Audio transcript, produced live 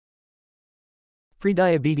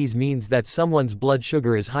Prediabetes means that someone's blood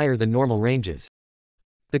sugar is higher than normal ranges.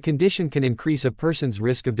 The condition can increase a person's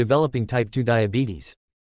risk of developing type 2 diabetes.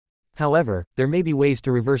 However, there may be ways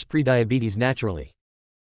to reverse prediabetes naturally.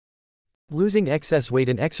 Losing excess weight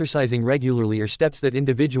and exercising regularly are steps that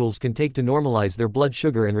individuals can take to normalize their blood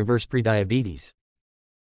sugar and reverse prediabetes.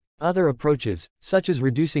 Other approaches, such as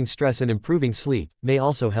reducing stress and improving sleep, may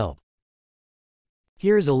also help.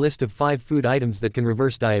 Here is a list of 5 food items that can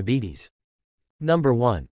reverse diabetes. Number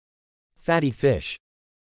 1. Fatty fish.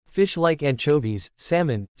 Fish like anchovies,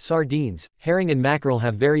 salmon, sardines, herring and mackerel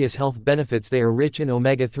have various health benefits. They are rich in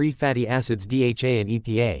omega-3 fatty acids DHA and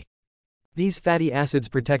EPA. These fatty acids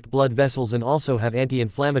protect blood vessels and also have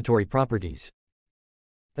anti-inflammatory properties.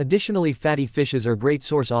 Additionally, fatty fishes are a great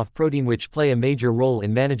source of protein which play a major role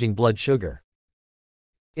in managing blood sugar.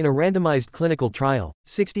 In a randomized clinical trial,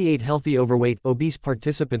 68 healthy overweight, obese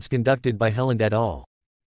participants conducted by Helland A.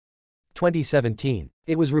 2017.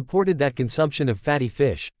 It was reported that consumption of fatty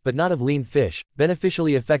fish, but not of lean fish,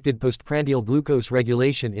 beneficially affected postprandial glucose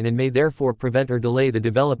regulation in and may therefore prevent or delay the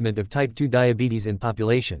development of type 2 diabetes in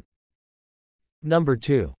population. Number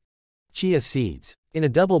 2. Chia seeds. In a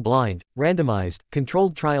double-blind, randomized,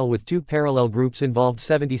 controlled trial with 2 parallel groups involved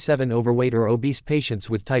 77 overweight or obese patients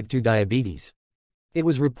with type 2 diabetes. It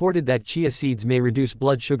was reported that chia seeds may reduce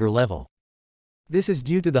blood sugar level. This is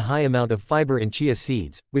due to the high amount of fiber in chia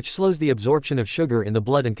seeds, which slows the absorption of sugar in the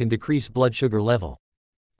blood and can decrease blood sugar level.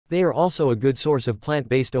 They are also a good source of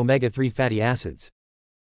plant-based omega-3 fatty acids.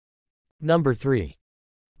 Number 3.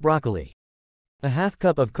 Broccoli. A half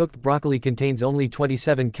cup of cooked broccoli contains only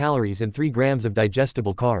 27 calories and 3 grams of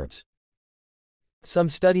digestible carbs. Some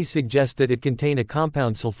studies suggest that it contains a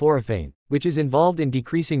compound sulforaphane, which is involved in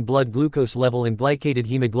decreasing blood glucose level and glycated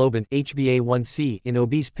hemoglobin HbA1c in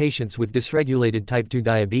obese patients with dysregulated type 2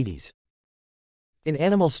 diabetes. In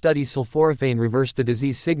animal studies, sulforaphane reversed the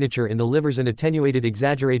disease signature in the livers and attenuated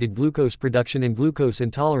exaggerated glucose production and glucose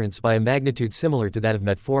intolerance by a magnitude similar to that of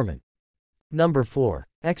metformin. Number 4.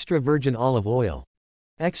 Extra virgin olive oil.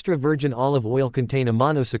 Extra virgin olive oil contains a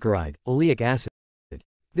monosaccharide, oleic acid.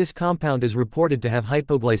 This compound is reported to have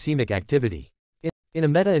hypoglycemic activity. In a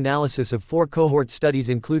meta-analysis of 4 cohort studies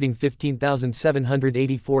including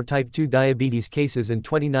 15,784 type 2 diabetes cases and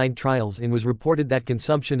 29 trials, it was reported that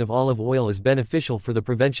consumption of olive oil is beneficial for the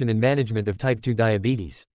prevention and management of type 2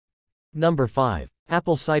 diabetes. Number 5.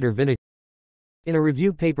 Apple cider vinegar. In a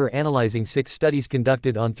review paper analyzing 6 studies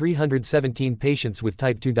conducted on 317 patients with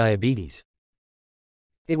type 2 diabetes,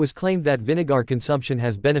 it was claimed that vinegar consumption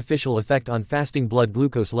has beneficial effect on fasting blood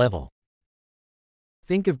glucose level.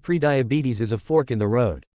 Think of prediabetes as a fork in the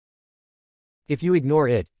road. If you ignore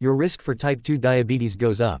it, your risk for type 2 diabetes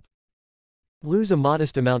goes up. Lose a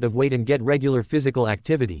modest amount of weight and get regular physical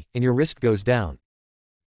activity, and your risk goes down.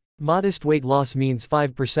 Modest weight loss means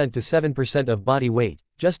 5% to 7% of body weight,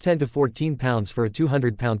 just 10 to 14 pounds for a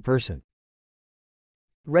 200-pound person.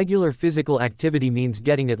 Regular physical activity means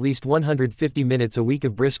getting at least 150 minutes a week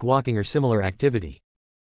of brisk walking or similar activity.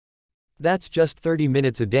 That's just 30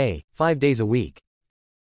 minutes a day, 5 days a week.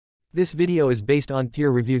 This video is based on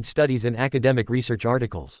peer-reviewed studies and academic research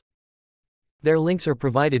articles. Their links are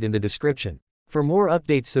provided in the description. For more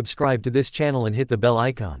updates, subscribe to this channel and hit the bell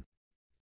icon.